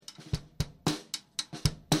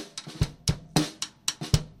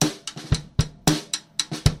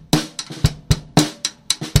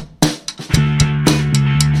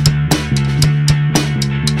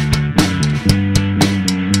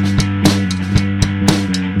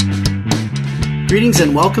Greetings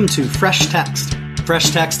and welcome to Fresh Text. Fresh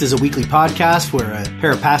Text is a weekly podcast where a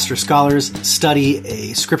pair of pastor scholars study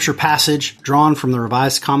a scripture passage drawn from the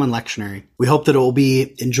Revised Common Lectionary. We hope that it will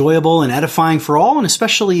be enjoyable and edifying for all, and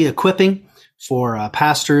especially equipping for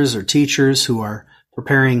pastors or teachers who are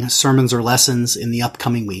preparing sermons or lessons in the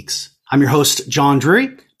upcoming weeks. I'm your host, John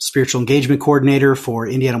Drury, Spiritual Engagement Coordinator for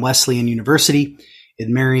Indiana Wesleyan University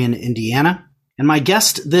in Marion, Indiana. And my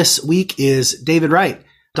guest this week is David Wright.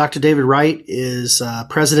 Dr. David Wright is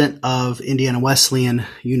president of Indiana Wesleyan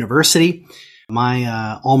University,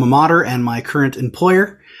 my alma mater and my current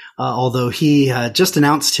employer, although he just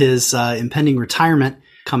announced his impending retirement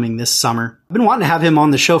coming this summer. I've been wanting to have him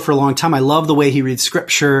on the show for a long time. I love the way he reads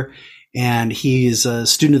scripture, and he's a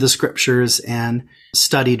student of the scriptures and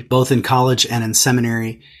studied both in college and in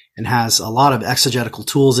seminary and has a lot of exegetical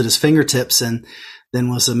tools at his fingertips, and then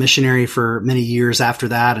was a missionary for many years after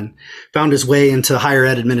that and found his way into higher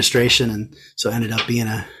ed administration, and so ended up being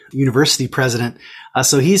a university president.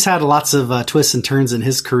 So he's had lots of twists and turns in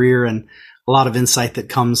his career and a lot of insight that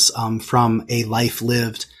comes from a life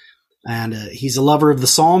lived. And he's a lover of the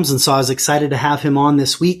Psalms, and so I was excited to have him on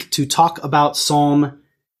this week to talk about Psalm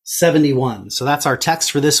 71. So that's our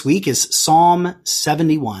text for this week, is Psalm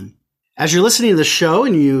 71. As you're listening to the show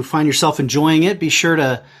and you find yourself enjoying it, be sure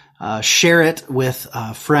to share it with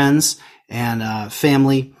friends and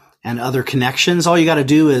family and other connections. All you got to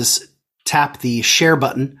do is tap the share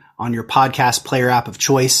button on your podcast player app of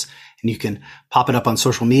choice, and you can pop it up on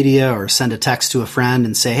social media or send a text to a friend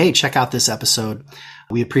and say, hey, check out this episode.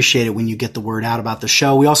 We appreciate it when you get the word out about the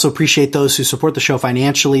show. We also appreciate those who support the show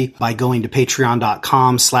financially by going to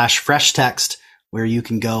patreon.com/freshtext, where you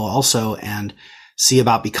can go also and see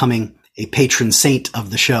about becoming a patron saint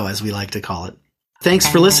of the show, as we like to call it. Thanks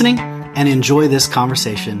for listening, and enjoy this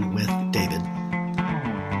conversation with David.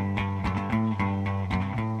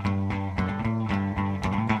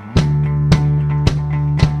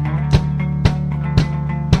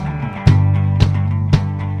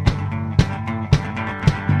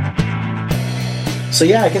 So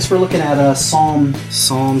I guess we're looking at Psalm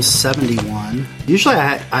 71. Usually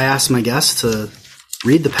I ask my guests to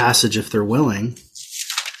read the passage if they're willing,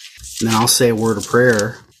 and then I'll say a word of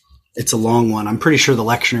prayer. It's a long one. I'm pretty sure the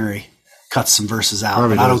lectionary cuts some verses out,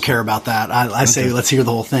 but I don't care about that. I say let's hear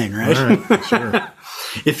the whole thing, right? All right, sure.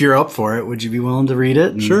 If you're up for it, would you be willing to read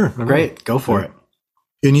it? Sure. Great. Go for it.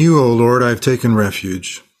 In you, O Lord, I have taken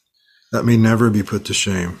refuge. Let me never be put to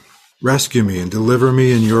shame. Rescue me and deliver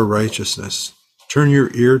me in your righteousness. Turn your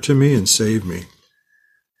ear to me and save me.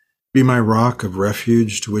 Be my rock of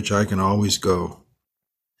refuge to which I can always go.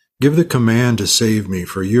 Give the command to save me,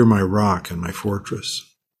 for you're my rock and my fortress.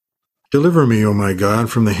 Deliver me, O my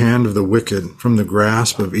God, from the hand of the wicked, from the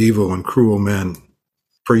grasp of evil and cruel men.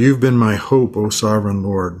 For you've been my hope, O sovereign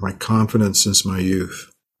Lord, my confidence since my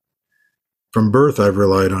youth. From birth I've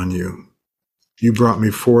relied on you. You brought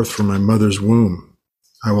me forth from my mother's womb.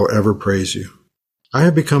 I will ever praise you. I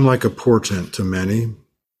have become like a portent to many,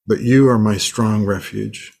 but you are my strong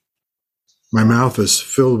refuge. My mouth is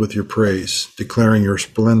filled with your praise, declaring your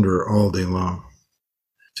splendor all day long.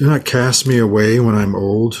 Do not cast me away when I'm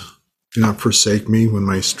old. Do not forsake me when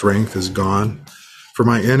my strength is gone, for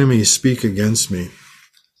my enemies speak against me.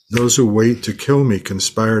 Those who wait to kill me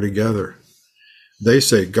conspire together. They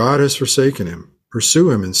say, God has forsaken him.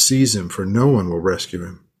 Pursue him and seize him, for no one will rescue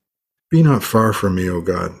him. Be not far from me, O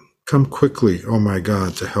God. Come quickly, O my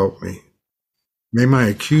God, to help me. May my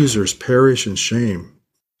accusers perish in shame.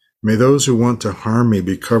 May those who want to harm me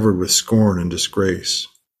be covered with scorn and disgrace.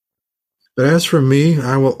 But as for me,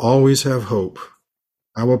 I will always have hope.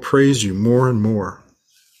 I will praise you more and more.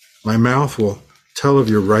 My mouth will tell of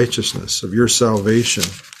your righteousness, of your salvation,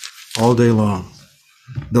 all day long,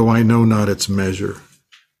 though I know not its measure.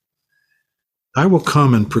 I will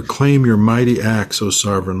come and proclaim your mighty acts, O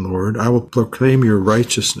sovereign Lord. I will proclaim your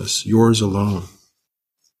righteousness, yours alone.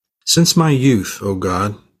 Since my youth, O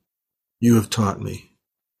God, you have taught me,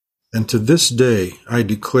 and to this day I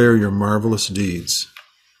declare your marvelous deeds.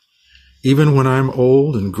 Even when I'm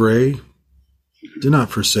old and gray, do not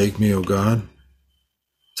forsake me, O God,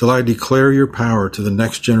 till I declare your power to the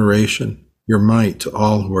next generation, your might to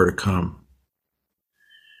all who are to come.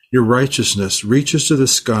 Your righteousness reaches to the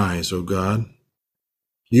skies, O God.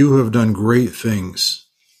 You who have done great things.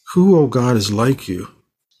 Who, O God, is like you?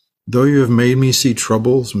 Though you have made me see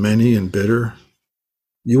troubles many and bitter,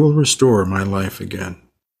 you will restore my life again.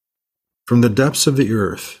 From the depths of the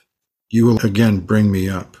earth, you will again bring me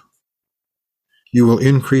up. You will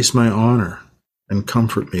increase my honor and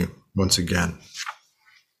comfort me once again.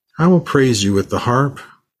 I will praise you with the harp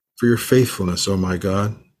for your faithfulness, O my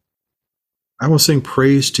God. I will sing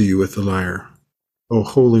praise to you with the lyre, O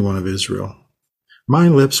Holy One of Israel. My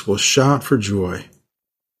lips will shout for joy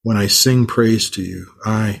when I sing praise to you,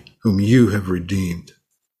 I whom you have redeemed.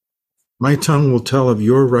 My tongue will tell of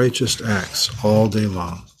your righteous acts all day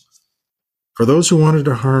long. For those who wanted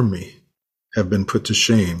to harm me have been put to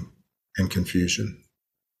shame and confusion.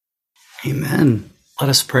 Amen. Let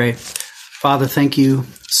us pray. Father, thank you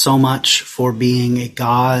so much for being a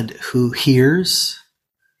God who hears,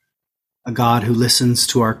 a God who listens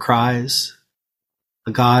to our cries,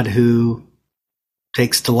 a God who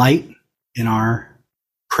takes delight in our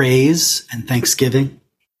praise and thanksgiving.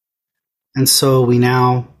 And so we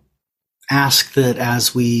now ask that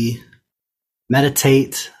as we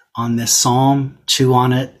meditate on this psalm, chew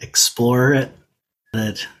on it, explore it,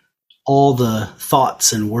 that all the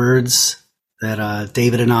thoughts and words that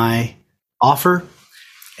David and I offer,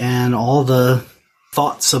 and all the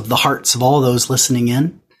thoughts of the hearts of all those listening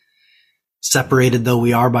in, separated though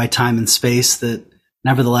we are by time and space, that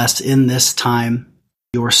nevertheless in this time,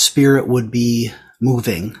 your Spirit would be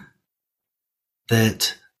moving,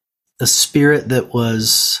 that the Spirit that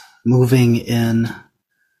was moving in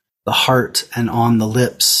the heart and on the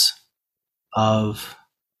lips of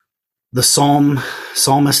the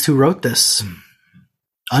psalmist who wrote this,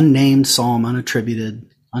 unnamed psalm, unattributed,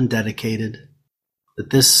 undedicated, that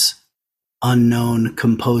this unknown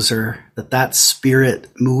composer, that Spirit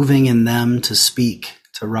moving in them to speak,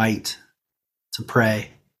 to write, to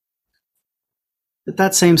pray,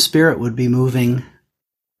 that same Spirit would be moving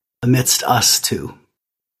amidst us too,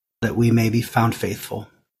 that we may be found faithful.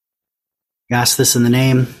 We ask this in the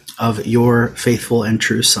name of your faithful and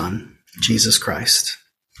true Son, Jesus Christ.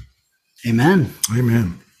 Amen.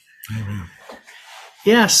 Amen. Amen.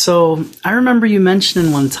 Yeah, so I remember you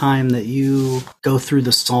mentioning one time that you go through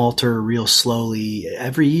the Psalter real slowly.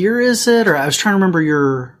 Every year, is it? Or I was trying to remember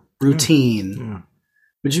your routine. Yeah.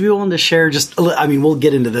 Would you be willing to share we'll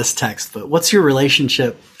get into this text, but what's your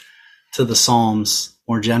relationship to the Psalms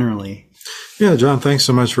more generally? Yeah, John, thanks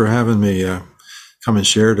so much for having me come and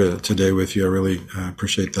share today with you. I really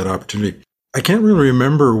appreciate that opportunity. I can't really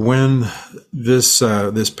remember when this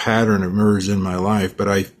pattern emerged in my life, but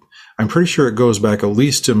I'm pretty sure it goes back at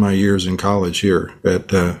least to my years in college here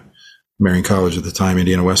at Marian College at the time,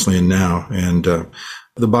 Indiana Wesleyan now. And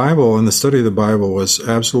the Bible and the study of the Bible was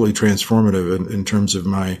absolutely transformative in terms of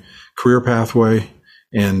my career pathway,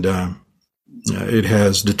 and it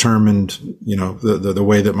has determined, the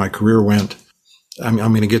way that my career went. I'm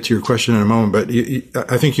going to get to your question in a moment, but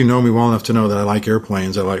I think you know me well enough to know that I like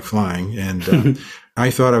airplanes, I like flying, and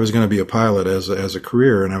I thought I was going to be a pilot as a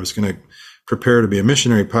career, and I was going to prepare to be a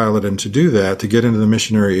missionary pilot. And to do that, to get into the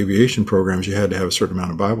missionary aviation programs, you had to have a certain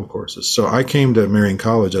amount of Bible courses. So I came to Marian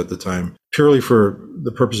College at the time purely for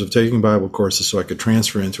the purpose of taking Bible courses so I could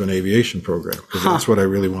transfer into an aviation program, because that's what I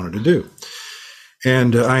really wanted to do.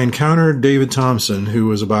 And I encountered David Thompson, who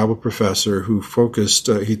was a Bible professor who focused,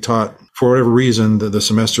 he taught, for whatever reason, the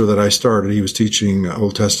semester that I started, he was teaching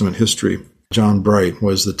Old Testament history. John Bright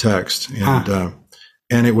was the text.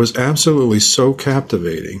 And it was absolutely so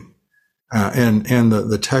captivating. And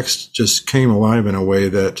the text just came alive in a way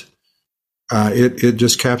that it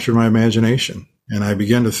just captured my imagination. And I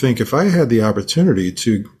began to think, if I had the opportunity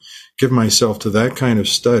to give myself to that kind of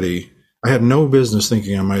study, I had no business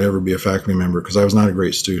thinking I might ever be a faculty member, because I was not a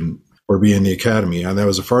great student, or be in the academy. And that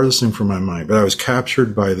was the farthest thing from my mind. But I was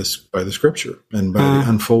captured by the Scripture and by the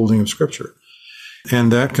unfolding of Scripture.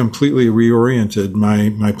 And that completely reoriented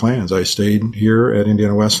my plans. I stayed here at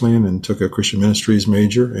Indiana Wesleyan and took a Christian Ministries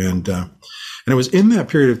major. And it was in that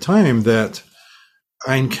period of time that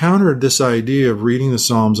I encountered this idea of reading the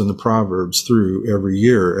Psalms and the Proverbs through every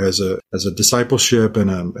year as a discipleship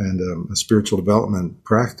and a spiritual development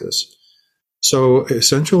practice. So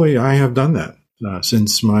essentially, I have done that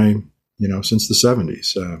since the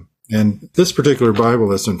 70s. And this particular Bible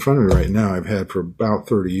that's in front of me right now, I've had for about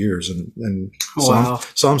 30 years. And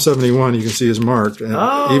Psalm 71, you can see, is marked,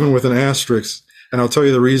 even with an asterisk. And I'll tell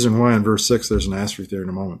you the reason why in verse 6 there's an asterisk there in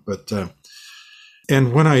a moment. But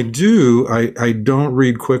and when I do, I don't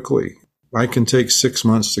read quickly. I can take 6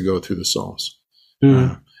 months to go through the Psalms.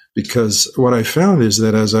 Because what I found is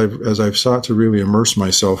that as I've sought to really immerse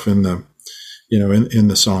myself in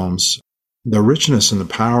the Psalms, the richness and the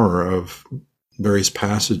power of various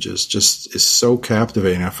passages just is so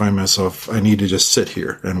captivating. I find myself, I need to just sit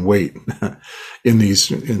here and wait in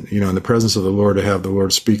the presence of the Lord, to have the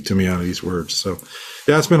Lord speak to me out of these words. So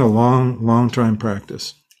yeah, it's been a long time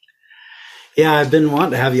practice. Yeah, I've been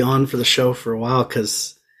wanting to have you on for the show for a while,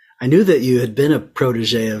 because I knew that you had been a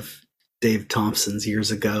protege of Dave Thompson's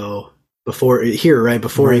years ago, before he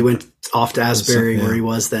went off to Asbury, where he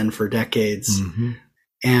was then for decades. Mm-hmm.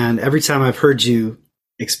 And every time I've heard you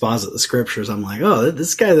exposit the scriptures, I'm like, oh,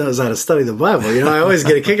 this guy knows how to study the Bible. I always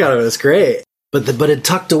get a kick out of it. It's great. But it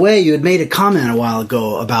tucked away. You had made a comment a while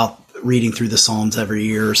ago about reading through the Psalms every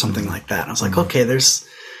year or something like that. And I was like, okay,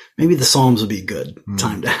 maybe the Psalms would be a good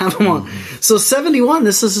time to have them on. So 71,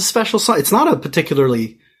 this is a special song. It's not a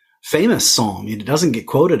particularly famous psalm. It doesn't get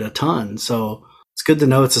quoted a ton. So it's good to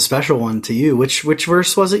know it's a special one to you. Which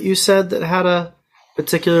verse was it you said that had a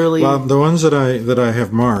particularly? Well, the ones that I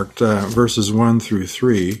have marked, verses 1 through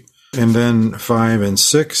 3, and then 5 and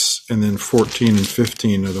 6, and then 14 and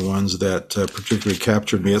 15 are the ones that particularly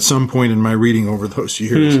captured me at some point in my reading over those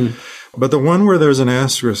years. But the one where there's an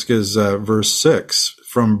asterisk is verse 6.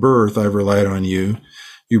 From birth I've relied on you.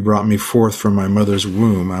 You brought me forth from my mother's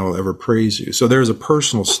womb. I will ever praise you. So there's a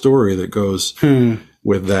personal story that goes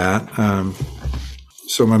with that.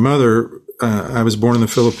 So my mother, I was born in the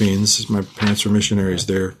Philippines. My parents were missionaries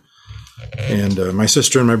there. And my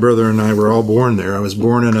sister and my brother and I were all born there. I was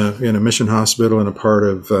born in a mission hospital in a part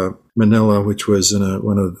of Manila, which was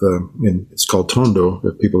it's called Tondo.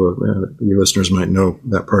 If people, your listeners might know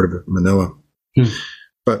that part of Manila.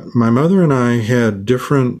 But my mother and I had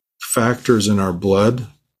different factors in our blood.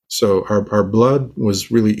 So our blood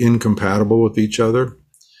was really incompatible with each other.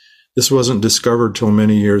 This wasn't discovered till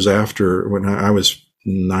many years after, when I was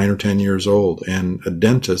 9 or 10 years old, and a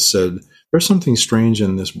dentist said, there's something strange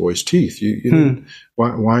in this boy's teeth.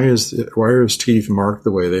 Why are his teeth marked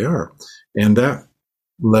the way they are? And that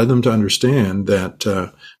led them to understand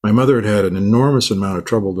that my mother had an enormous amount of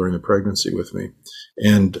trouble during the pregnancy with me.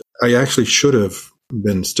 And I actually should have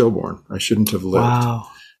been stillborn. I shouldn't have lived. Wow.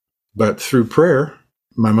 But through prayer,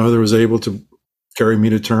 my mother was able to carry me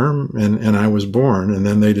to term, and I was born. And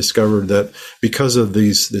then they discovered that because of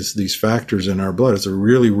these factors in our blood, it's a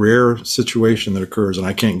really rare situation that occurs. And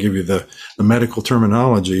I can't give you the medical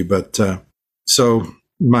terminology, but so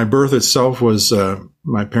my birth itself was,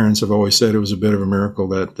 my parents have always said it was a bit of a miracle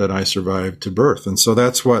that I survived to birth. And so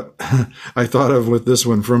that's what I thought of with this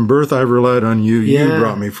one. From birth, I've relied on you. Yeah. You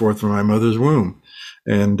brought me forth from my mother's womb.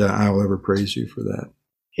 And I will ever praise you for that.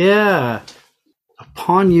 Yeah.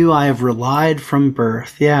 Upon you I have relied from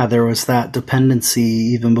birth. Yeah, there was that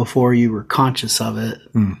dependency even before you were conscious of it.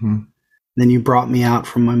 Then you brought me out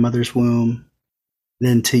from my mother's womb.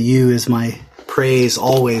 Then to you is my praise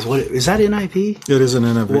always. What is that, NIV? It is an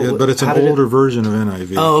NIV, but it's an older version of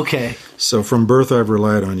NIV. Oh, okay. So from birth I've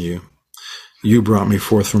relied on you. You brought me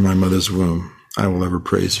forth from my mother's womb. I will ever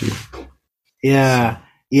praise you. Yeah.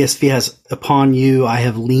 ESV has, upon you I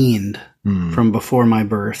have leaned from before my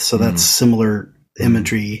birth. So that's similar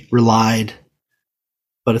imagery, relied,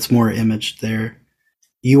 but it's more imaged there.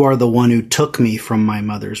 You are the one who took me from my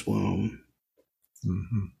mother's womb.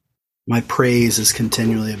 My praise is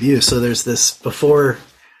continually of you. So there's this before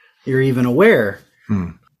you're even aware,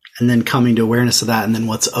 and then coming to awareness of that, and then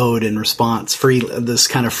what's owed in response, this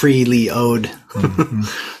kind of freely owed,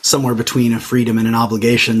 somewhere between a freedom and an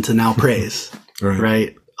obligation to now praise,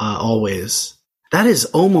 right? Always. That is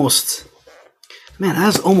almost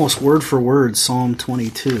word for word Psalm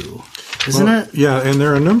 22, isn't it? Yeah, and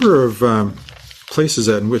there are a number of places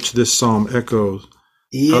in which this psalm echoes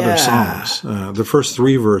other psalms. The first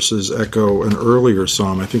 3 verses echo an earlier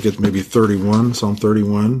psalm. I think it's maybe 31, Psalm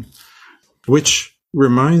 31, which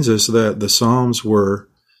reminds us that the psalms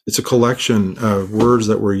it's a collection of words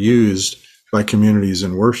that were used by communities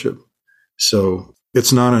in worship. So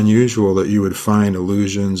it's not unusual that you would find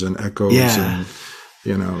allusions and echoes and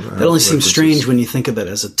that only seems strange when you think of it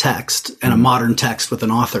as a text and a modern text with an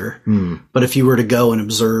author. But if you were to go and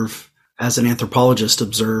observe, as an anthropologist,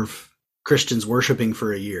 observe Christians worshiping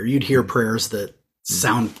for a year, you'd hear prayers that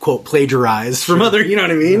sound, quote, plagiarized from other, you know what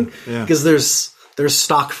I mean? Because there's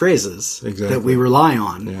stock phrases that we rely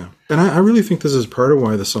on. Yeah. And I really think this is part of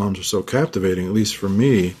why the Psalms are so captivating, at least for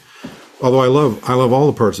me. Although I love all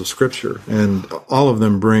the parts of Scripture, and all of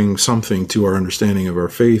them bring something to our understanding of our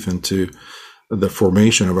faith and to the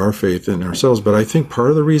formation of our faith in ourselves. But I think part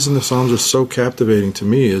of the reason the Psalms are so captivating to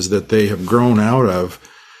me is that they have grown out of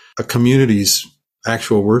a community's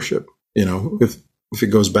actual worship. If it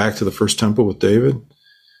goes back to the first temple with David,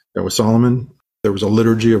 that was Solomon, there was a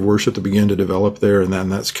liturgy of worship that began to develop there, and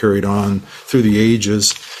that's carried on through the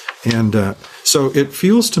ages. And so it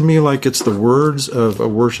feels to me like it's the words of a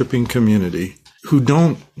worshiping community who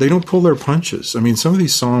don't pull their punches. I mean, some of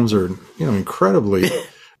these Psalms are, incredibly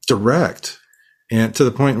direct. And to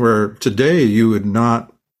the point where today you would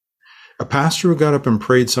not, a pastor who got up and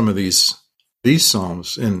prayed some of these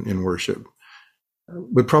Psalms in worship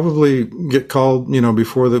would probably get called,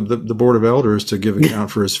 before the board of elders to give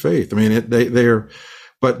account for his faith. I mean, they are,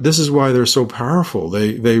 but this is why they're so powerful.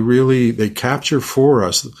 They capture for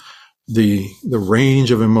us the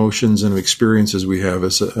range of emotions and experiences we have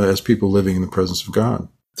as people living in the presence of God.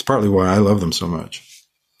 It's partly why I love them so much.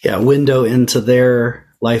 Yeah, window into their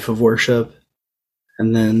life of worship,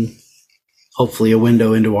 and then hopefully a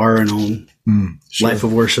window into our own life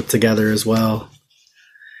of worship together as well.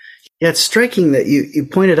 Yeah, it's striking that you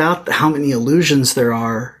pointed out how many allusions there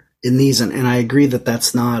are in these, and I agree that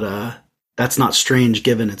that's not strange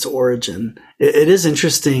given its origin. It is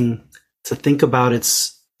interesting to think about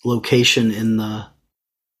its location in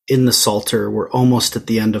the Psalter. We're almost at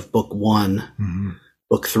the end of book 1,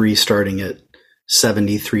 book 3 starting at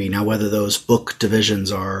 73. Now, whether those book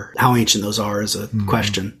divisions are, how ancient those are is a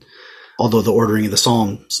question. Although the ordering of the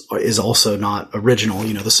Psalms is also not original.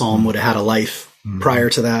 The Psalm would have had a life prior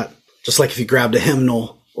to that. Just like if you grabbed a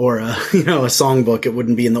hymnal or a songbook, it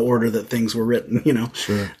wouldn't be in the order that things were written,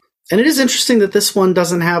 Sure. And it is interesting that this one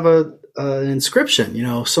doesn't have an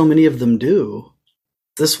inscription. So many of them do.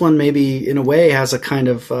 This one maybe in a way has a kind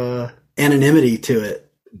of anonymity to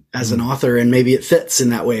it as an author, and maybe it fits in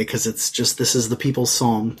that way because it's just, this is the people's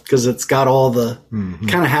psalm, because it's got all the,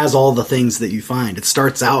 kind of has all the things that you find. It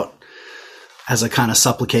starts out as a kind of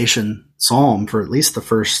supplication psalm for at least the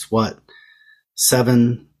first,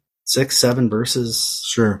 7 verses.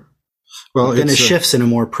 Sure. Well, then it shifts in a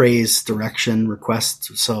more praise direction,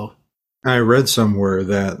 request. So I read somewhere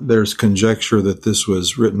that there's conjecture that this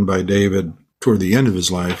was written by David toward the end of his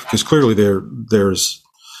life, because clearly there's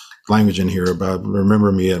language in here about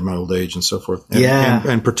remember me at my old age and so forth.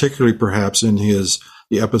 And particularly perhaps in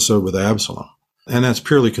the episode with Absalom. And that's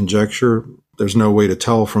purely conjecture. There's no way to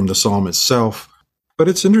tell from the psalm itself. But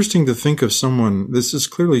it's interesting to think of someone, this is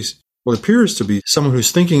clearly what appears to be someone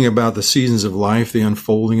who's thinking about the seasons of life, the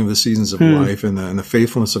unfolding of the seasons of life, and the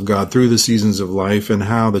faithfulness of God through the seasons of life, and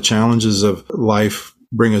how the challenges of life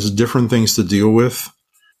bring us different things to deal with.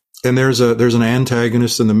 And there's an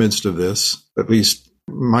antagonist in the midst of this, at least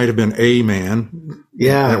might have been a man.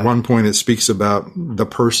 Yeah. At one point it speaks about the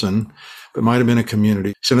person, but might have been a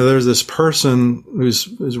community. So now there's this person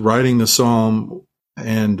who's writing the psalm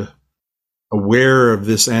and aware of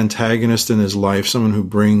this antagonist in his life, someone who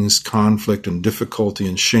brings conflict and difficulty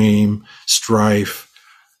and shame, strife,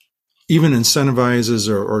 even incentivizes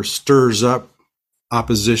or stirs up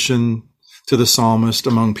opposition to the psalmist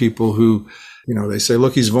among people who, they say,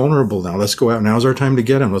 look, he's vulnerable now. Let's go out. Now's our time to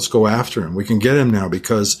get him. Let's go after him. We can get him now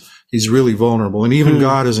because he's really vulnerable. And even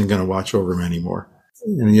God isn't going to watch over him anymore.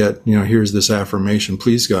 And yet, here's this affirmation.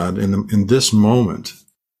 Please, God, in this moment,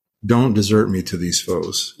 don't desert me to these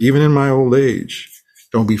foes. Even in my old age,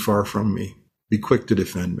 don't be far from me. Be quick to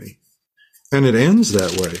defend me. And it ends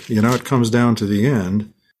that way. It comes down to the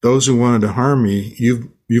end. Those who wanted to harm me,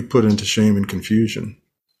 you've put into shame and confusion.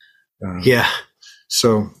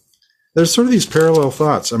 So there's sort of these parallel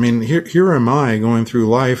thoughts. I mean, here am I going through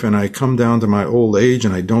life, and I come down to my old age,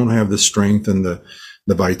 and I don't have the strength and the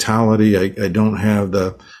vitality. I don't have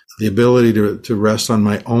the ability to rest on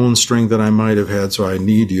my own strength that I might have had, so I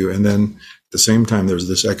need you. And then at the same time, there's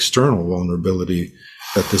this external vulnerability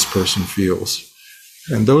that this person feels.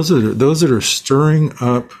 And those that are stirring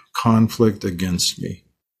up conflict against me,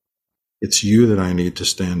 it's you that I need to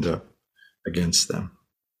stand up against them.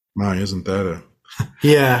 My, isn't that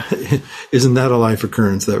isn't that a life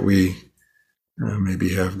occurrence that we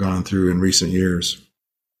maybe have gone through in recent years?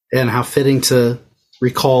 And how fitting to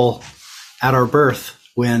recall at our birth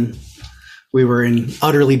when we were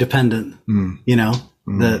utterly dependent,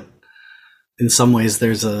 that in some ways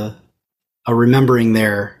there's a remembering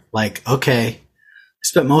there, like, okay, I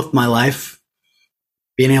spent most of my life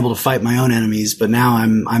being able to fight my own enemies, but now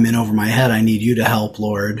I'm in over my head. I need you to help,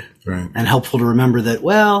 Lord. Right. And helpful to remember that,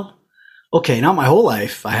 well, okay, not my whole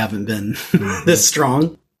life I haven't been this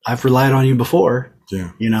strong. I've relied on you before.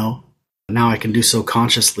 Yeah. Now I can do so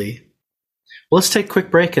consciously. Well, let's take a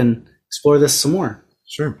quick break and explore this some more.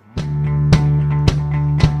 Sure.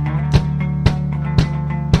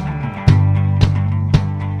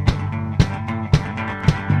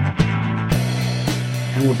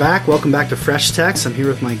 And we're back. Welcome back to Fresh Text. I'm here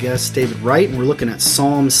with my guest, David Wright, and we're looking at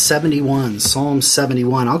Psalm 71. Psalm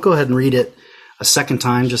 71. I'll go ahead and read it a second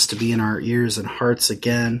time just to be in our ears and hearts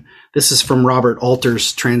again. This is from Robert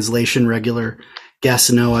Alter's translation. Regular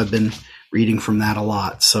guests know I've been reading from that a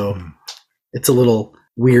lot. So it's a little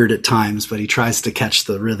weird at times, but he tries to catch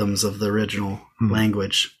the rhythms of the original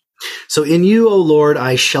language. So in you, O Lord,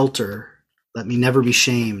 I shelter. Let me never be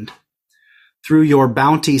shamed. Through your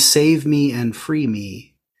bounty, save me and free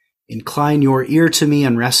me. Incline your ear to me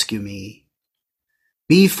and rescue me.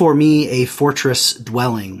 Be for me a fortress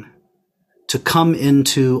dwelling to come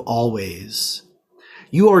into always.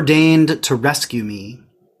 You ordained to rescue me,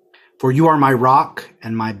 for you are my rock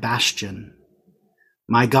and my bastion.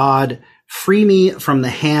 My God, free me from the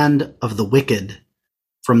hand of the wicked,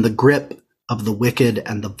 from the grip of the wicked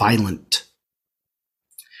and the violent.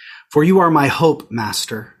 For you are my hope,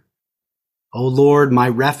 Master. O Lord, my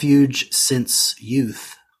refuge since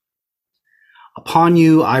youth. Upon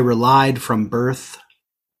you I relied from birth.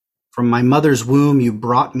 From my mother's womb you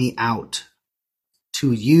brought me out.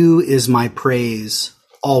 To you is my praise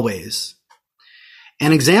always.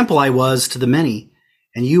 An example I was to the many,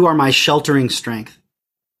 and you are my sheltering strength.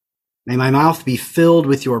 May my mouth be filled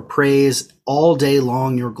with your praise all day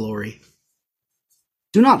long, your glory.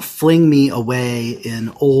 Do not fling me away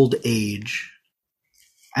in old age.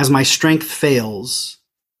 As my strength fails,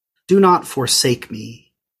 do not forsake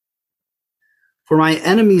me. For my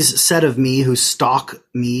enemies said of me who stalk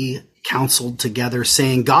me, counseled together,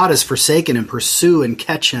 saying, God is forsaken, and pursue and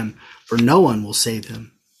catch him, for no one will save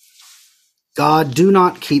him. God, do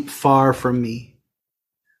not keep far from me.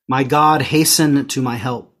 My God, hasten to my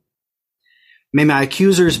help. May my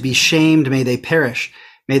accusers be shamed, may they perish.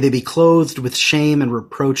 May they be clothed with shame and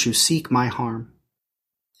reproach who seek my harm.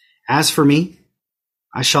 As for me,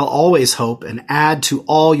 I shall always hope and add to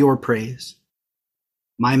all your praise.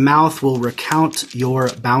 My mouth will recount your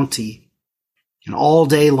bounty, and all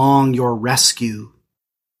day long your rescue,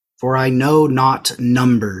 for I know not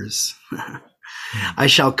numbers. I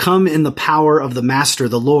shall come in the power of the Master,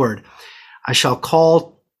 the Lord. I shall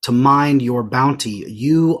call to mind your bounty,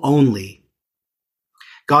 you only.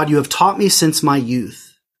 God, you have taught me since my youth.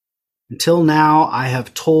 Until now, I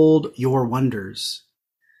have told your wonders.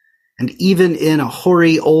 And even in a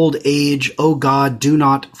hoary old age, O God, do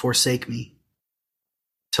not forsake me,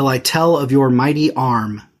 till I tell of your mighty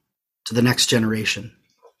arm to the next generation,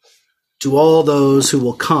 to all those who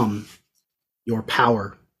will come, your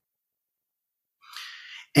power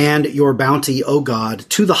and your bounty, O God,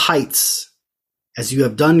 to the heights, as you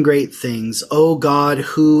have done great things, O God,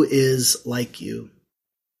 who is like you.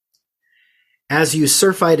 As you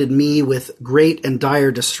surfeited me with great and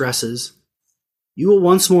dire distresses, you will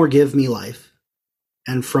once more give me life,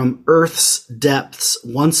 and from earth's depths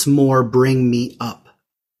once more bring me up.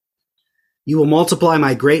 You will multiply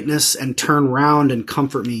my greatness and turn round and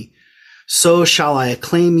comfort me. So shall I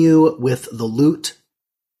acclaim you with the lute,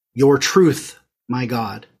 your truth, my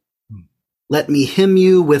God. Let me hymn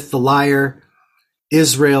you with the lyre,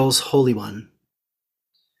 Israel's Holy One.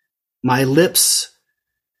 My lips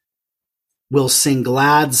will sing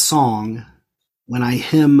glad song when I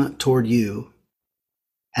hymn toward you,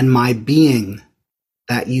 and my being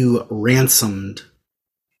that you ransomed.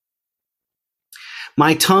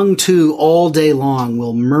 My tongue too all day long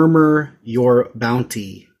will murmur your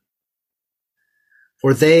bounty,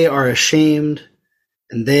 for they are ashamed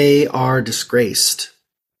and they are disgraced,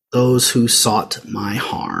 those who sought my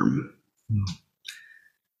harm. In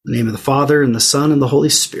the name of the Father and the Son and the Holy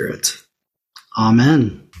Spirit.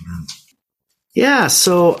 Amen. Yeah,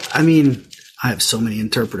 so, I mean, I have so many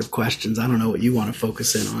interpretive questions. I don't know what you want to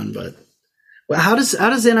focus in on, but how does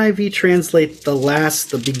NIV translate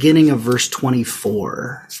the beginning of verse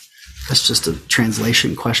 24? That's just a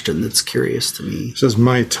translation question that's curious to me. It says,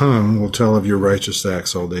 my tongue will tell of your righteous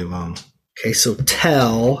acts all day long. Okay, so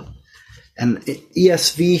tell, and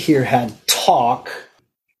ESV here had talk.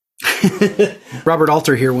 Robert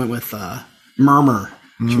Alter here went with murmur,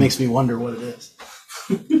 which makes me wonder what it is.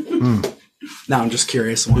 Now I'm just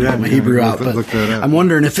curious. I want to get my Hebrew out, but I'm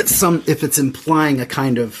wondering if it's implying a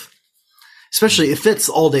kind of, especially if it's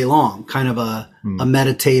all day long, kind of a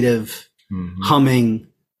meditative humming,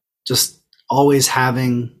 just always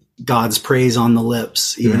having God's praise on the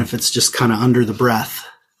lips, even if it's just kind of under the breath.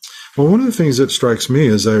 Well, one of the things that strikes me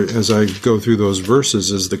as I go through those verses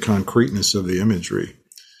is the concreteness of the imagery.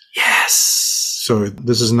 Yes. So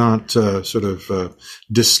this is not sort of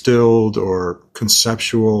distilled or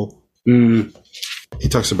conceptual. He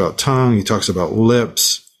talks about tongue. He talks about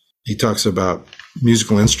lips. He talks about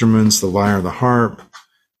musical instruments, the lyre, the harp.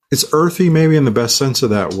 It's earthy, maybe in the best sense of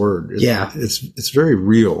that word. It's very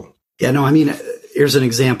real. Yeah, no, I mean, here's an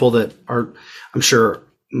example that I'm sure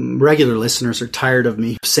regular listeners are tired of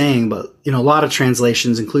me saying, but a lot of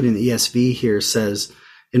translations, including the ESV here, says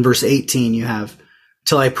in verse 18, you have,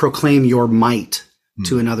 till I proclaim your might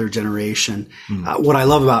to another generation. What I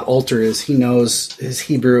love about Alter is he knows his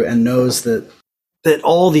Hebrew and knows that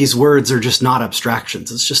all these words are just not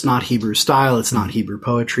abstractions. It's just not Hebrew style. It's not Hebrew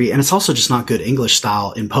poetry. And it's also just not good English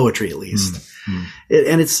style in poetry, at least.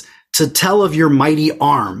 And it's to tell of your mighty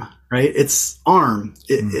arm, right? It's arm.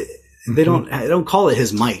 They don't call it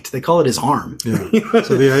his might. They call it his arm. Yeah.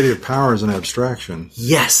 So the idea of power is an abstraction.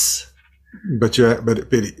 Yes. But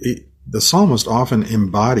the psalmist often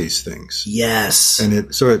embodies things. Yes. And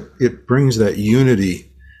it brings that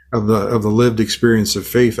unity of the lived experience of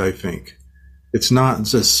faith, I think. It's not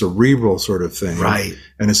just cerebral sort of thing. Right.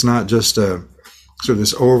 And it's not just a sort of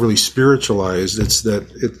this overly spiritualized. It's that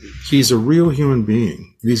he's a real human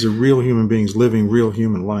being. These are real human beings living real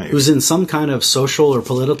human life. Who's in some kind of social or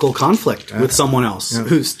political conflict with someone else,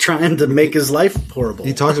 who's trying to make his life horrible.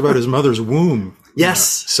 He talks about his mother's womb.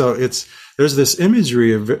 Yes. So there's this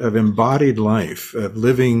imagery of embodied life, of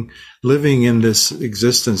living in this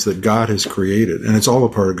existence that God has created. And it's all a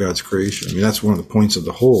part of God's creation. I mean, that's one of the points of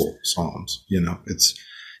the whole Psalms.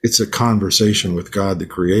 It's a conversation with God, the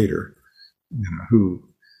creator, who,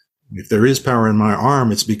 if there is power in my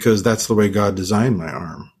arm, it's because that's the way God designed my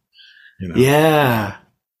arm. Yeah.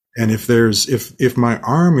 And if my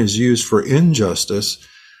arm is used for injustice,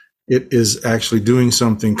 it is actually doing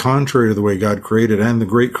something contrary to the way God created, and the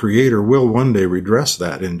great creator will one day redress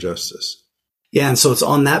that injustice. Yeah, and so it's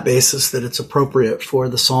on that basis that it's appropriate for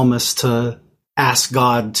the psalmist to ask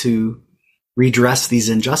God to redress these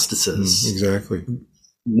injustices. Exactly.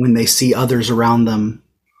 When they see others around them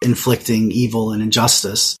inflicting evil and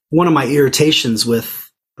injustice. One of my irritations with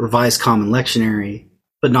Revised Common Lectionary,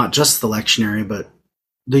 but not just the lectionary, but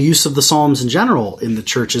the use of the Psalms in general in the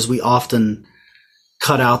church, is we often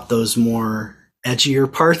cut out those more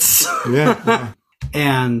edgier parts. Yeah.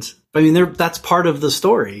 And I mean, that's part of the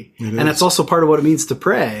story. And that's also part of what it means to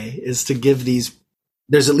pray, is to give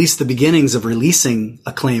there's at least the beginnings of releasing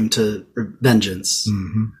a claim to vengeance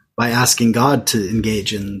by asking God to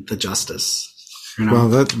engage in the justice. Well,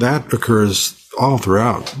 that occurs all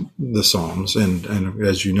throughout the Psalms, and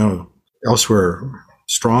as you know, elsewhere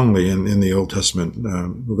strongly in the Old Testament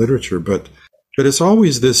literature. But it's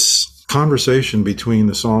always this conversation between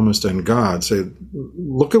the psalmist and God. Say,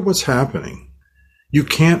 look at what's happening. You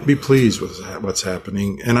can't be pleased with what's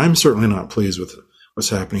happening, and I'm certainly not pleased with what's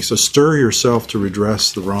happening. So stir yourself to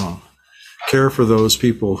redress the wrong. Care for those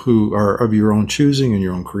people who are of your own choosing and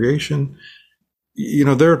your own creation.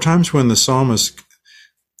 There are times when the psalmist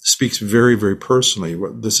speaks very, very personally.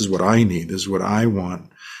 This is what I need. This is what I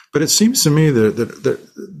want. But it seems to me that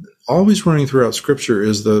always running throughout Scripture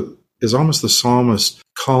is almost the psalmist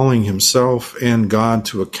calling himself and God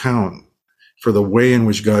to account for the way in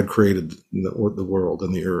which God created the world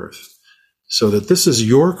and the earth. So that this is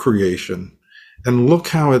your creation, and look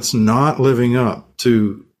how it's not living up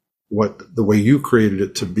to the way you created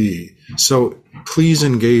it to be. So please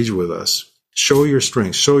engage with us. Show your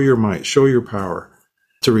strength, show your might, show your power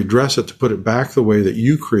to redress it, to put it back the way that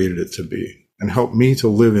you created it to be, and help me to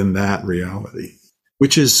live in that reality,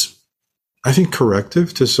 which is, I think,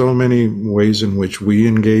 corrective to so many ways in which we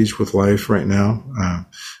engage with life right now.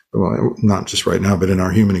 Well, not just right now, but in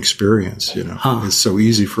our human experience. It's so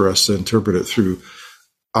easy for us to interpret it through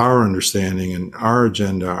our understanding and our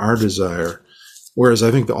agenda, our desire. Whereas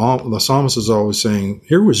I think the psalmist is always saying,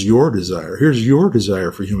 here was your desire. Here's your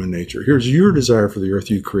desire for human nature. Here's your desire for the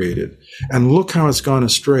earth you created. And look how it's gone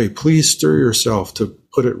astray. Please stir yourself to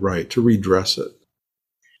put it right, to redress it.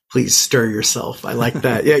 Please stir yourself. I like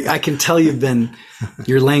that. Yeah, I can tell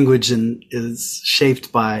your language is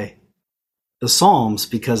shaped by the Psalms,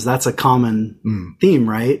 because that's a common theme,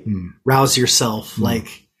 right? Rouse yourself.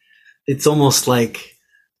 Like, it's almost like,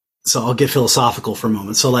 so I'll get philosophical for a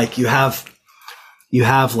moment. So like you have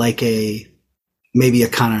like maybe a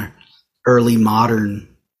kind of early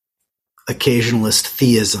modern occasionalist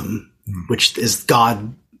theism, which is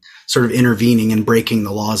God sort of intervening and breaking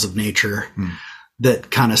the laws of nature,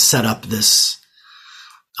 that kind of set up this,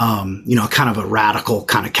 kind of a radical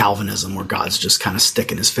kind of Calvinism where God's just kind of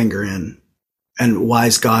sticking his finger in. And why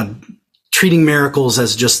is God treating miracles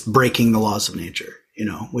as just breaking the laws of nature?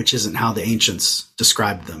 Which isn't how the ancients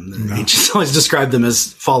described them. The ancients always described them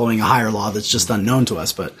as following a higher law that's just unknown to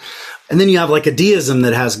us. And then you have like a deism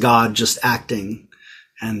that has God just acting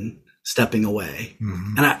and stepping away.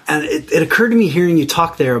 And it occurred to me hearing you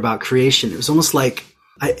talk there about creation. It was almost like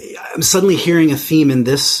I'm suddenly hearing a theme in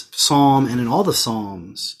this psalm and in all the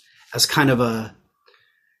psalms as kind of a,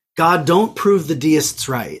 God, don't prove the deists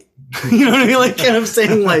right. You know what I mean? Like, kind of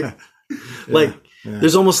saying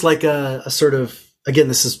there's almost like a sort of, again,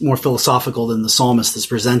 this is more philosophical than the psalmist is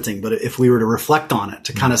presenting, but if we were to reflect on it,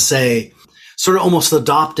 to kind of say, sort of almost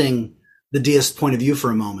adopting the deist point of view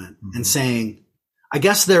for a moment and saying, I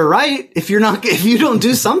guess they're right if you don't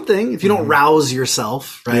do something, if you don't rouse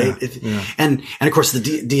yourself, right? And of course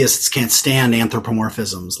the deists can't stand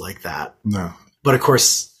anthropomorphisms like that. No. But of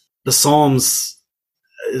course the Psalms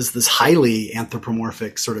is this highly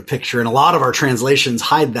anthropomorphic sort of picture. And a lot of our translations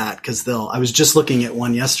hide that, because I was just looking at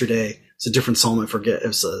one yesterday. It's a different psalm. I forget. It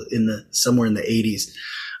was somewhere in the 80s.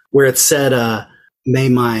 where it said, may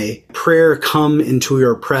my prayer come into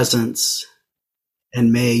your presence,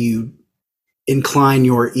 and may you incline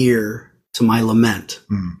your ear to my lament,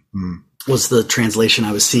 was the translation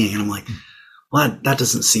I was seeing. And I'm like, well, that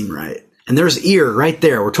doesn't seem right. And there's ear right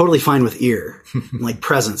there. We're totally fine with ear. Like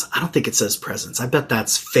presence. I don't think it says presence. I bet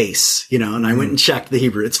that's face, and I went and checked the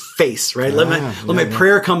Hebrew. It's face, right? Let my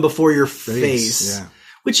prayer come before your face,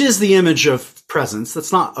 which is the image of presence.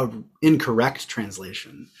 That's not an incorrect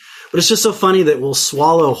translation. But it's just so funny that we'll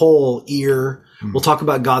swallow whole ear. We'll talk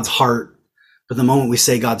about God's heart. But the moment we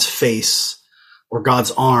say God's face or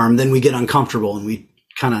God's arm, then we get uncomfortable and we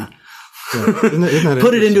kind of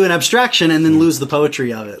put it into an abstraction and then lose the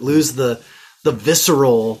poetry of it, lose the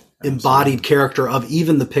visceral embodied character of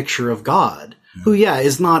even the picture of God, who,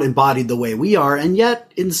 is not embodied the way we are, and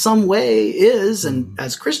yet in some way is. And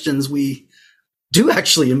as Christians, we do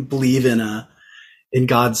actually believe in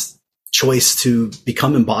God's choice to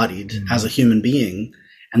become embodied as a human being,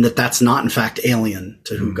 and that's not in fact alien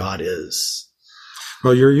to who God is.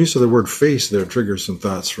 Well, your use of the word face there triggers some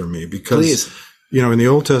thoughts for me because, in the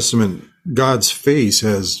Old Testament, God's face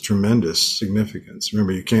has tremendous significance.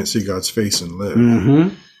 Remember, you can't see God's face and live.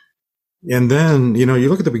 Mm-hmm. And then, you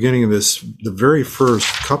look at the beginning of the very first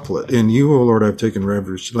couplet, in you, O Lord, I've taken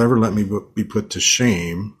refuge, never let me be put to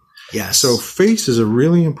shame. Yes. So face is a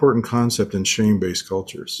really important concept in shame-based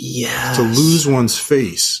cultures. Yes. To lose one's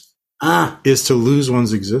face is to lose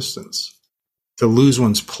one's existence, to lose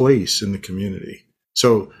one's place in the community.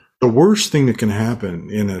 So the worst thing that can happen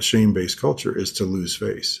in a shame-based culture is to lose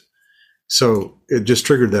face. So it just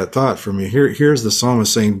triggered that thought for me. Here's the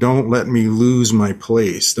psalmist saying, don't let me lose my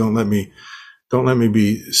place. Don't let me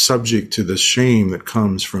be subject to the shame that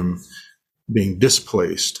comes from being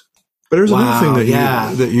displaced. But there's another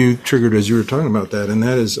thing that you triggered as you were talking about that, and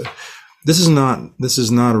that is, this is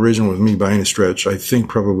not original with me by any stretch. I think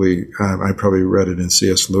probably I probably read it in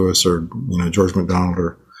C.S. Lewis or George MacDonald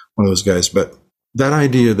or one of those guys. But that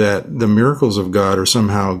idea that the miracles of God are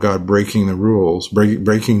somehow God breaking the rules,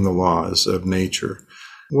 breaking the laws of nature.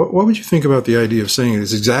 What would you think about the idea of saying it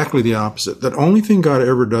is exactly the opposite? That only thing God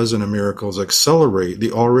ever does in a miracle is accelerate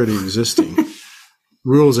the already existing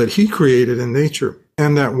rules that he created in nature.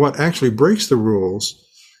 And that what actually breaks the rules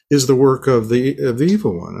is the work of the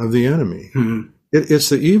evil one, of the enemy. Mm-hmm. It's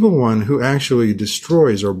the evil one who actually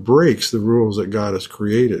destroys or breaks the rules that God has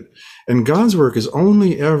created. And God's work is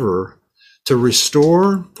only ever to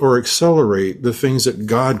restore or accelerate the things that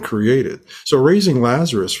God created. So raising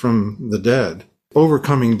Lazarus from the dead,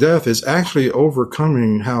 overcoming death, is actually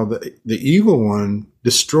overcoming how the evil one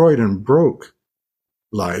destroyed and broke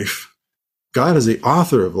life. God is the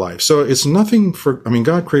author of life. So it's nothing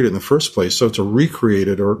God created in the first place, so to recreate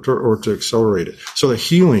it or to accelerate it. So the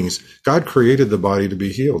healings, God created the body to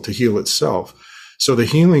be healed, to heal itself. So the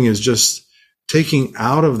healing is just taking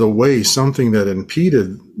out of the way something that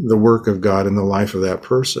impeded the work of God in the life of that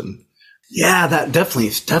person. Yeah, that definitely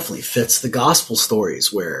fits the gospel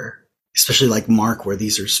stories where, especially like Mark, where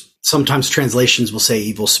these are sometimes translations will say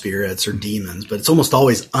evil spirits or demons, but it's almost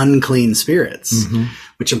always unclean spirits,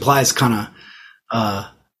 which implies kind of,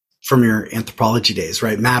 from your anthropology days,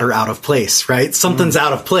 right? Matter out of place, right? Something's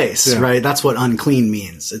out of place, right? That's what unclean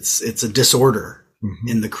means. It's a disorder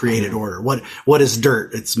in the created order. What is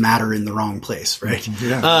dirt? It's matter in the wrong place, right?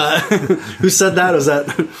 Who said that? Was that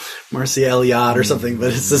Marcia Eliade or something?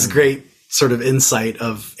 But it's this great sort of insight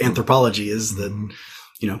of anthropology is that,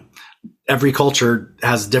 every culture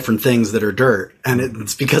has different things that are dirt, and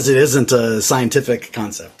it's because it isn't a scientific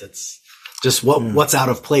concept. It's just what's out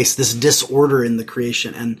of place, this disorder in the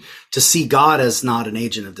creation, and to see God as not an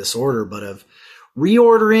agent of disorder, but of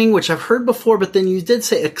reordering, which I've heard before, but then you did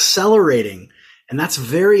say accelerating. And that's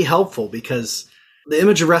very helpful because the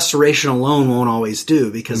image of restoration alone won't always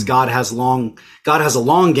do, because God has a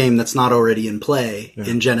long game that's not already in play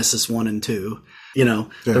in Genesis 1 and 2.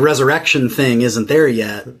 The resurrection thing isn't there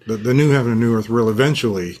yet. The new heaven and new earth will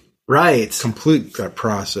eventually complete that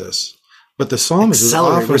process. But the psalmist is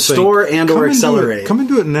often restore saying, or accelerate. Come and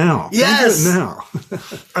do it now. Yes. Come and do it now.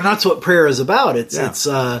 And that's what prayer is about.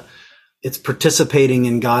 It's participating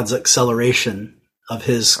in God's acceleration of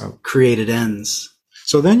his created ends.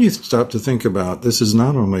 So then you stop to think about, this is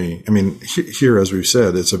not only, here, as we've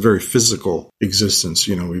said, it's a very physical existence.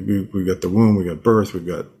 We've got the womb, we've got birth, we've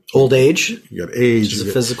got old age. We've got age. Which is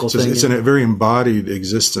a physical thing. It's a very embodied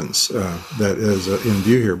existence that is in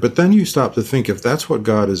view here. But then you stop to think, if that's what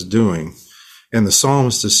God is doing, and the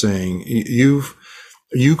psalmist is saying, you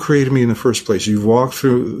created me in the first place. You've walked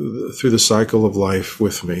through the cycle of life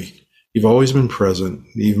with me. You've always been present.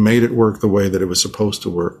 You've made it work the way that it was supposed to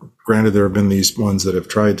work. Granted, there have been these ones that have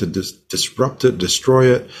tried to disrupt it,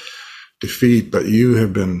 destroy it, defeat, but you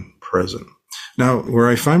have been present. Now, where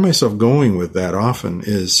I find myself going with that often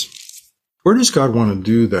is, where does God want to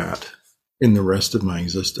do that in the rest of my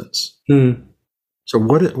existence? So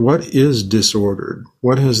what is disordered?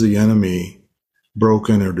 What has the enemy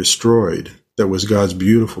broken or destroyed that was God's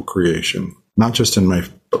beautiful creation? Not just in my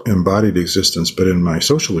embodied existence, but in my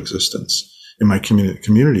social existence, in my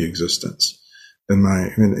community existence, in my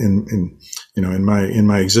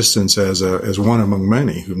existence as one among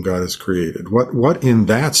many whom God has created. What in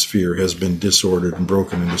that sphere has been disordered and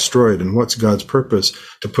broken and destroyed, and what's God's purpose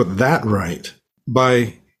to put that right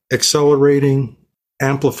by accelerating,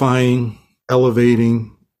 amplifying,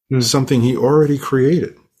 elevating something He already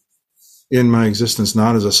created in my existence,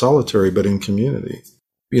 not as a solitary, but in community.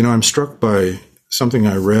 I'm struck by something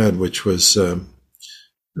I read, which was,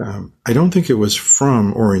 I don't think it was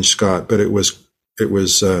from Orange Scott, but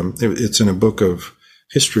it's in a book of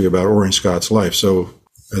history about Orange Scott's life. So,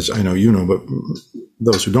 as I know you know, but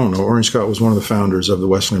those who don't know, Orange Scott was one of the founders of the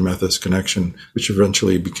Wesleyan Methodist Connection, which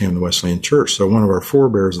eventually became the Wesleyan Church. So one of our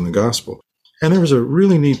forebears in the gospel. And there was a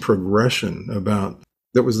really neat progression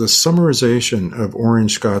that was the summarization of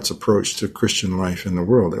Orange Scott's approach to Christian life in the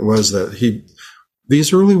world. It was that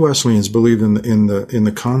these early Wesleyans believed in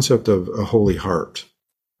the concept of a holy heart,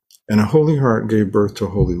 and a holy heart gave birth to a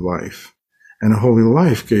holy life, and a holy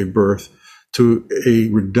life gave birth to a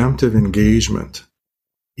redemptive engagement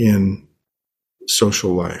in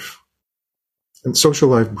social life, and social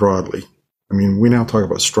life broadly. I mean, we now talk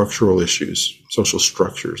about structural issues, social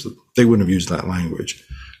structures. They wouldn't have used that language,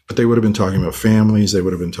 but they would have been talking about families. They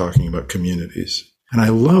would have been talking about communities. And I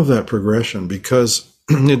love that progression because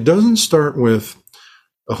it doesn't start with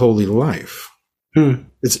a holy life.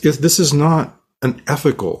 This is not an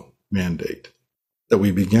ethical mandate that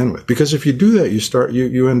we begin with, because if you do that,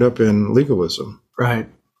 you end up in legalism. Right.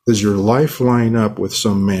 Does your life line up with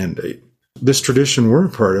some mandate? This tradition we're a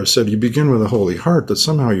part of said you begin with a holy heart, that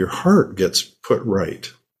somehow your heart gets put right.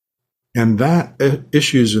 And that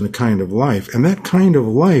issues in a kind of life. And that kind of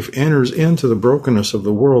life enters into the brokenness of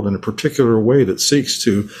the world in a particular way that seeks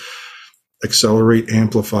to accelerate,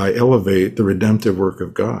 amplify, elevate the redemptive work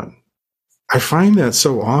of God. I find that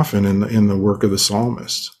so often in the work of the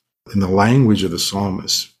psalmist, in the language of the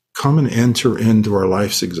psalmist. Come and enter into our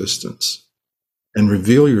life's existence and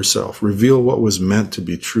reveal yourself, reveal what was meant to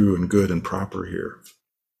be true and good and proper here.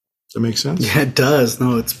 Does that make sense? Yeah, it does.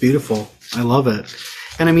 No, it's beautiful. I love it.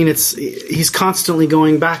 And I mean, he's constantly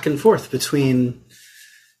going back and forth between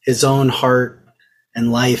his own heart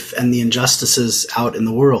and life and the injustices out in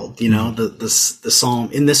the world. You know, the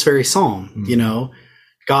psalm, in this very psalm, you know,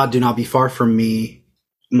 God, do not be far from me.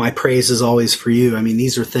 My praise is always for you. I mean,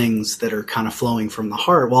 these are things that are kind of flowing from the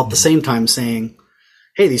heart, while at the same time saying,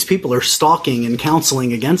 hey, these people are stalking and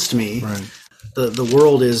counseling against me. Right. The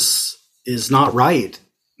world is not right.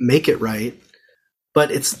 Make it right.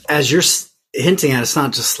 But it's, as you're hinting at, it's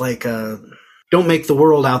not just like, don't make the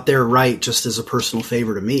world out there right just as a personal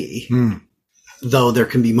favor to me. Though there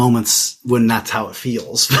can be moments when that's how it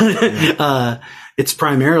feels. It's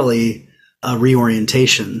primarily a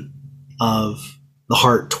reorientation of the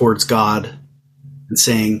heart towards God and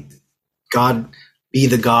saying, God, be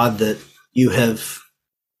the God that you have,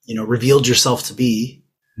 you know, revealed yourself to be.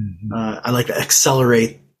 I like to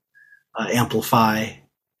accelerate, amplify,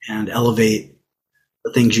 and elevate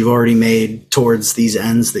the things you've already made towards these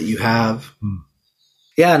ends that you have.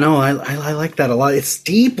 Yeah, no, I like that a lot. It's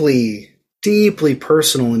deeply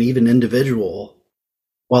personal and even individual,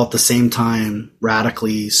 while at the same time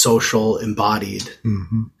radically social, embodied,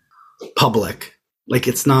 public. Like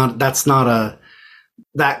that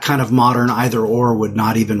kind of modern either or would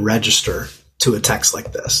not even register to a text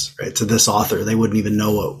like this, right? To this author, they wouldn't even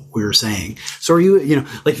know what we were saying. So are you know,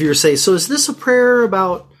 like if you were saying, so is this a prayer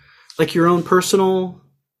about like your own personal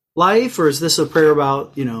life, or is this a prayer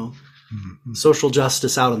about, you know, social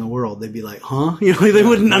justice out in the world? They'd be like, huh? You know, they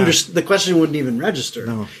wouldn't understand. The question wouldn't even register.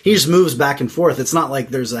 No. He just moves back and forth. It's not like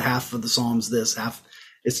there's a half of the Psalms, this half.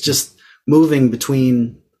 It's just moving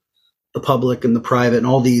between the public and the private and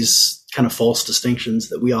all these kind of false distinctions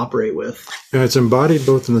that we operate with. Yeah, it's embodied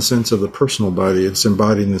both in the sense of the personal body. It's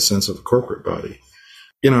embodied in the sense of the corporate body.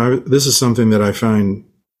 You know, this is something that I find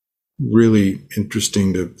really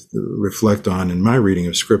interesting to reflect on in my reading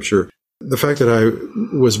of Scripture. The fact that I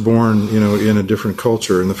was born, you know, in a different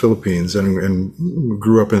culture in the Philippines and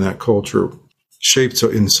grew up in that culture, shaped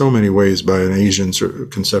in so many ways by an Asian sort of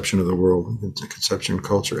conception of the world, conception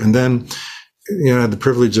culture. And then, you know, I had the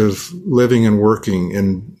privilege of living and working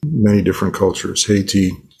in many different cultures,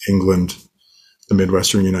 Haiti, England, the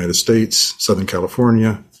Midwestern United States, Southern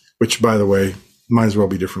California, which, by the way, might as well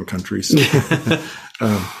be different countries.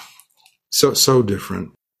 So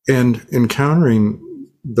different. And encountering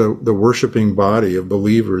the worshiping body of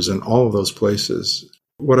believers in all of those places,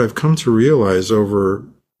 what I've come to realize over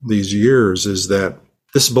these years is that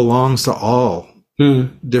this belongs to all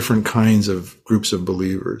different kinds of groups of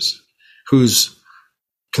believers whose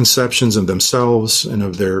conceptions of themselves and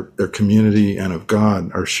of their community and of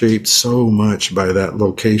God are shaped so much by that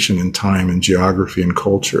location and time and geography and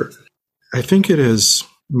culture. I think it has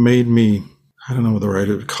made me, I don't know the right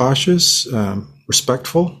word, cautious,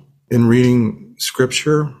 respectful in reading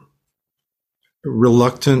Scripture,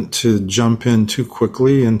 reluctant to jump in too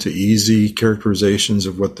quickly into easy characterizations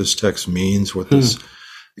of what this text means, what this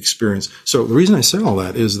experience. So the reason I say all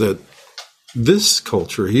that is that this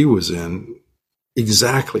culture he was in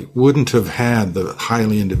exactly wouldn't have had the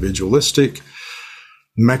highly individualistic,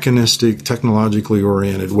 mechanistic, technologically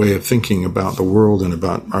oriented way of thinking about the world and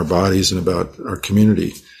about our bodies and about our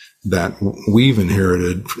community that we've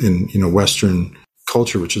inherited in, Western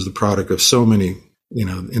culture, which is the product of so many,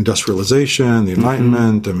 industrialization, the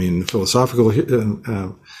Enlightenment, the philosophical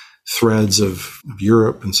threads of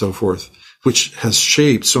Europe and so forth, which has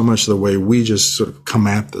shaped so much of the way we just sort of come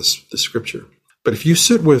at the Scripture. But if you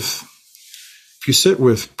sit with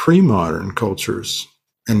pre-modern cultures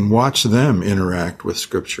and watch them interact with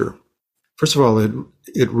Scripture, first of all,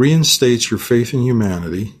 it reinstates your faith in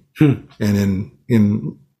humanity and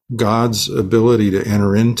in God's ability to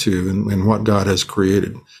enter into and what God has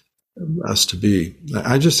created us to be.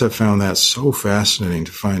 I just have found that so fascinating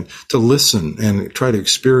to listen and try to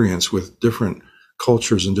experience with different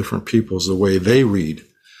cultures and different peoples the way they read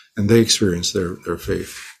and they experience their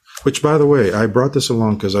faith. Which, by the way, I brought this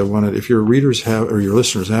along because I wanted, if your readers have, or your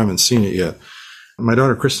listeners haven't seen it yet, my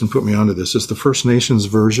daughter Kristen put me onto this. It's the First Nations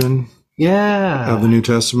version of the New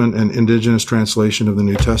Testament and indigenous translation of the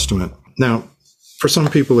New Testament. Now, for some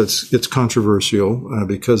people, it's controversial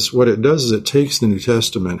because what it does is it takes the New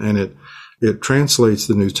Testament and it translates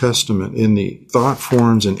the New Testament in the thought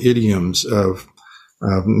forms and idioms of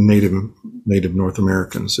Native North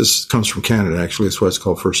Americans. This comes from Canada, actually. It's why it's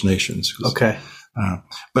called First Nations. Okay.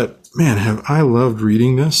 But man, have I loved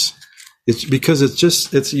reading this. It's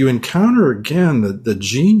because you encounter again the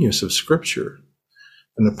genius of Scripture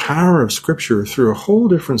and the power of Scripture through a whole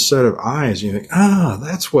different set of eyes. And you think,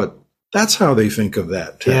 that's how they think of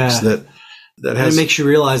that text. Yeah. That has, it makes you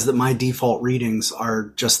realize that my default readings are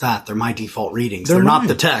just that. They're my default readings. They're not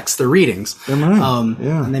the text. They're readings. They're mine.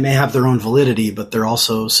 And they may have their own validity, but they're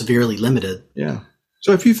also severely limited. Yeah.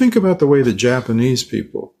 So if you think about the way the Japanese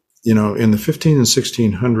people, in the 15 and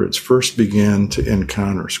 1600s first began to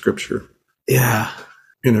encounter Scripture. Yeah.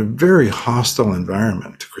 In a very hostile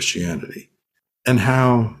environment to Christianity, and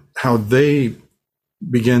how they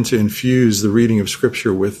began to infuse the reading of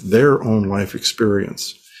Scripture with their own life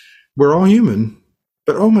experience. We're all human,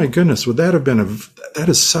 but oh my goodness, would that have been that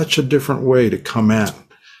is such a different way to come at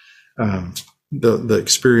the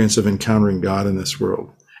experience of encountering God in this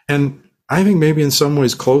world. And I think maybe in some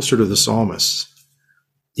ways closer to the psalmists.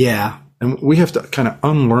 Yeah. And we have to kind of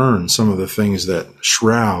unlearn some of the things that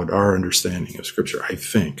shroud our understanding of Scripture, I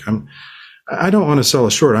think. I don't want to sell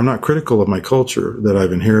it short. I'm not critical of my culture that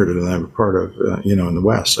I've inherited and I'm a part of, in the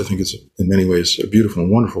West. I think it's in many ways a beautiful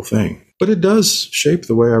and wonderful thing. But it does shape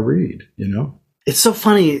the way I read, It's so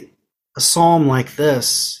funny, a psalm like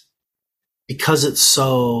this, because it's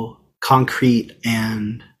so concrete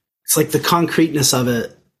and it's like the concreteness of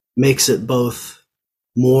it makes it both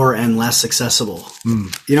more and less accessible.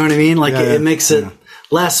 You know what I mean? Like it makes it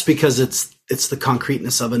less because it's the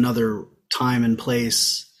concreteness of another time and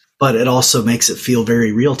place, but it also makes it feel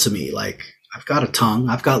very real to me. Like I've got a tongue,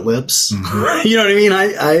 I've got lips. Mm-hmm. You know what I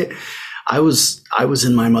mean? I was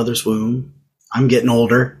in my mother's womb. I'm getting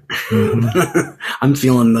older. Mm-hmm. I'm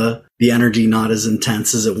feeling the energy not as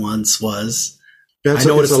intense as it once was. I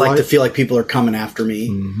know what it's like to feel like people are coming after me.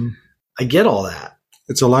 Mm-hmm. I get all that.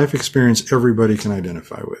 It's a life experience everybody can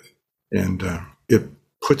identify with. And it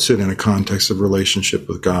puts it in a context of relationship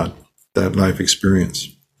with God, that life experience.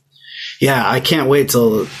 Yeah, I can't wait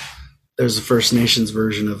till there's a First Nations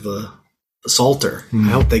version of the Psalter. I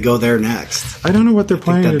hope they go there next. I don't know what they're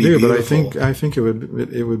planning to do, but I think it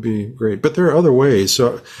would be great. But there are other ways.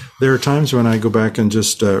 So there are times when I go back and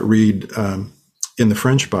just read in the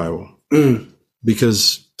French Bible.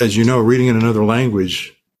 Because, as you know, reading in another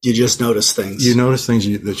language, you just notice things. You notice things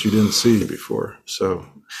that you didn't see before. So,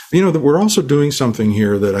 we're also doing something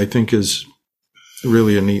here that I think is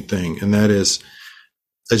really a neat thing. And that is,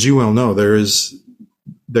 as you well know, there's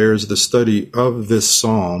the study of this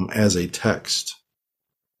psalm as a text.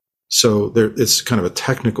 So it's kind of a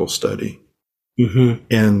technical study. Mm-hmm.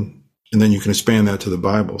 And then you can expand that to the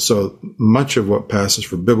Bible. So much of what passes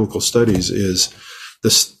for biblical studies is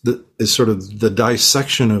is sort of the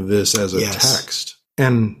dissection of this as a text.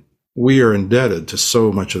 And we are indebted to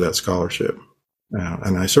so much of that scholarship.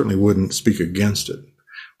 And I certainly wouldn't speak against it.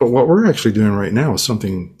 But what we're actually doing right now is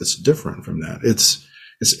something that's different from that. It's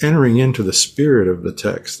entering into the spirit of the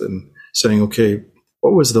text and saying, okay,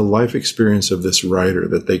 what was the life experience of this writer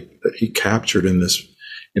that he captured in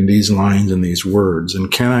these lines and these words?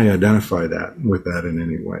 And can I identify that with that in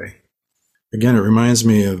any way? Again, it reminds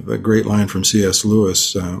me of a great line from C.S.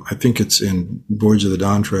 Lewis. I think it's in Voyage of the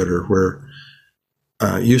Dawn Treader, where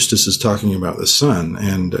Eustace is talking about the sun,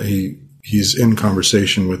 and he's in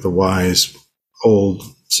conversation with the wise old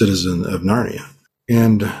citizen of Narnia.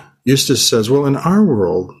 And Eustace says, well, in our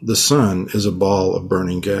world, the sun is a ball of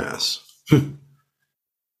burning gas.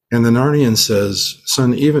 And the Narnian says,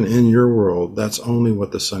 son, even in your world, that's only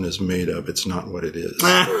what the sun is made of. It's not what it is.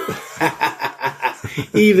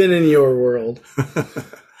 Even in your world.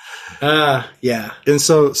 Yeah. And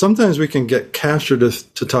so sometimes we can get captured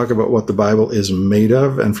to talk about what the Bible is made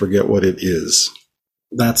of and forget what it is.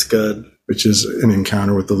 That's good. Which is an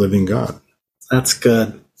encounter with the living God. That's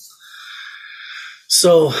good.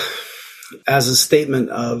 So, as a statement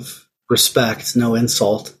of respect, no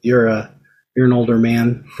insult, you're an older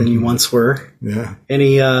man than you once were. Yeah.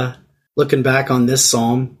 Any looking back on this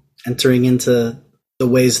psalm, entering into the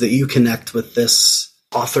ways that you connect with this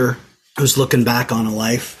author who's looking back on a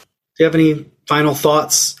life. Do you have any final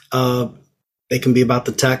thoughts? They can be about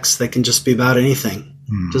the text. They can just be about anything.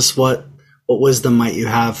 Just what wisdom might you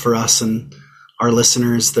have for us and our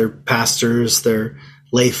listeners? They're pastors, they're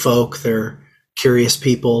lay folk, they're curious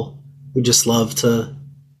people who just love to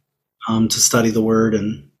study the Word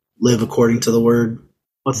and live according to the Word.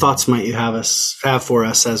 What thoughts might you have for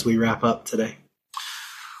us as we wrap up today?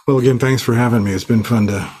 Well, again, thanks for having me. It's been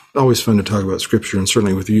always fun to talk about Scripture, and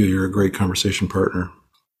certainly with you, you're a great conversation partner.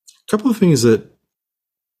 A couple of things that,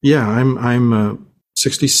 I'm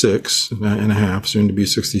 66 and a half, soon to be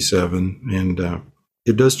 67, and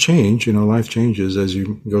it does change. Life changes as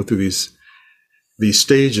you go through these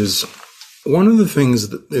stages. One of the things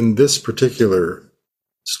that in this particular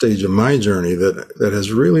stage of my journey that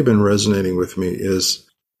has really been resonating with me is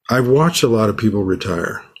I've watched a lot of people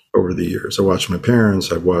retire over the years. I watched my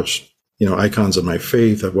parents. I've watched, icons of my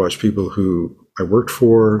faith. I've watched people who I worked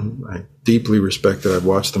for, I deeply respected. I've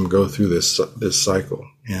watched them go through this cycle.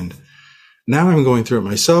 And now I'm going through it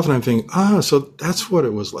myself, and I'm thinking, so that's what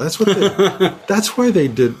it was. That's why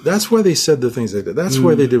they said the things they did. That's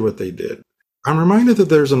why they did what they did. I'm reminded that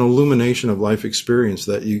there's an illumination of life experience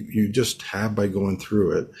that you just have by going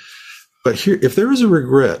through it. But here, if there is a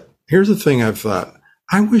regret, here's the thing I've thought.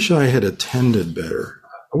 I wish I had attended better.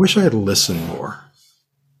 I wish I had listened more.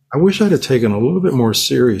 I wish I'd have taken a little bit more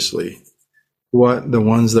seriously what the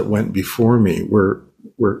ones that went before me were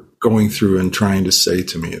going through and trying to say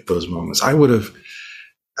to me at those moments. I would have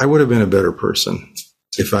been a better person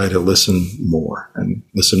if I had listened more and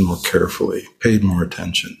listened more carefully, paid more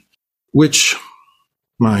attention. Which,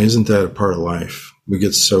 isn't that a part of life? We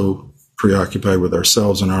get so preoccupied with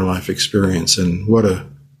ourselves and our life experience, and what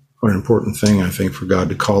an important thing, I think, for God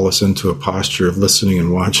to call us into a posture of listening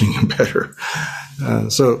and watching better.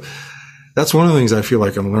 So that's one of the things I feel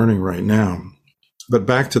like I'm learning right now. But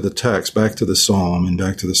back to the text, back to the psalm, and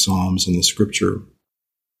back to the Psalms and the Scripture.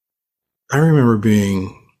 I remember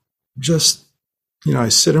being just, I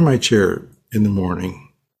sit in my chair in the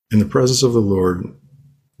morning in the presence of the Lord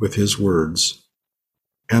with His words,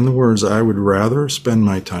 and the words, I would rather spend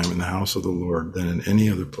my time in the house of the Lord than in any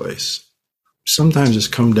other place. Sometimes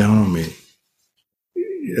just come down on me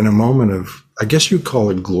in a moment of, I guess you'd call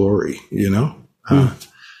it glory,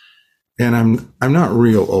 and I'm not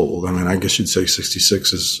real old. I guess you'd say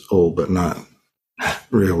 66 is old, but not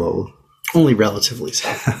real old. Only relatively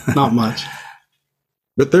so, not much.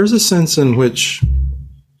 But there's a sense in which,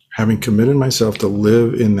 having committed myself to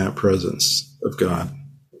live in that presence of God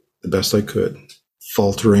the best I could,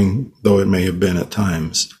 faltering though it may have been at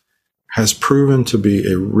times, has proven to be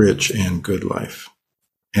a rich and good life.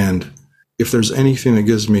 And if there's anything that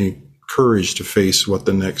gives me courage to face what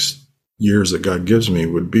the next years that God gives me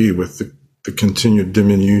would be, with the continued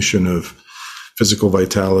diminution of physical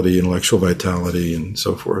vitality, intellectual vitality, and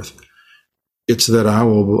so forth, it's that I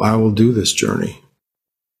will do this journey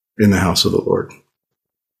in the house of the Lord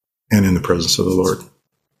and in the presence of the Lord.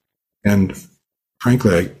 And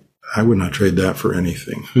frankly, I would not trade that for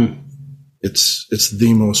anything. It's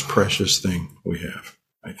the most precious thing we have,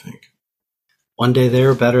 I think. One day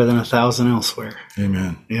there, better than 1,000 elsewhere.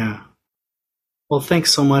 Amen. Yeah. Well,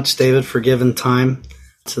 thanks so much, David, for giving time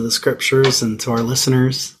to the scriptures and to our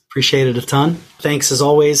listeners. Appreciate it a ton. Thanks, as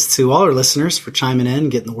always, to all our listeners for chiming in,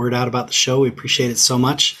 getting the word out about the show. We appreciate it so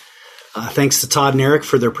much. Thanks to Todd and Eric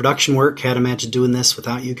for their production work. Can't imagine doing this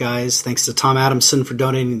without you guys. Thanks to Tom Adamson for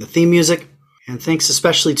donating the theme music. And thanks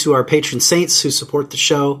especially to our patron saints who support the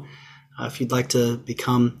show. If you'd like to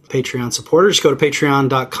become a Patreon supporter, just go to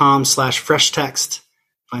patreon.com/freshtext.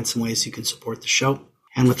 Find some ways you can support the show.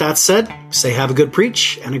 And with that said, say have a good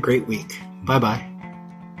preach and a great week. Bye-bye.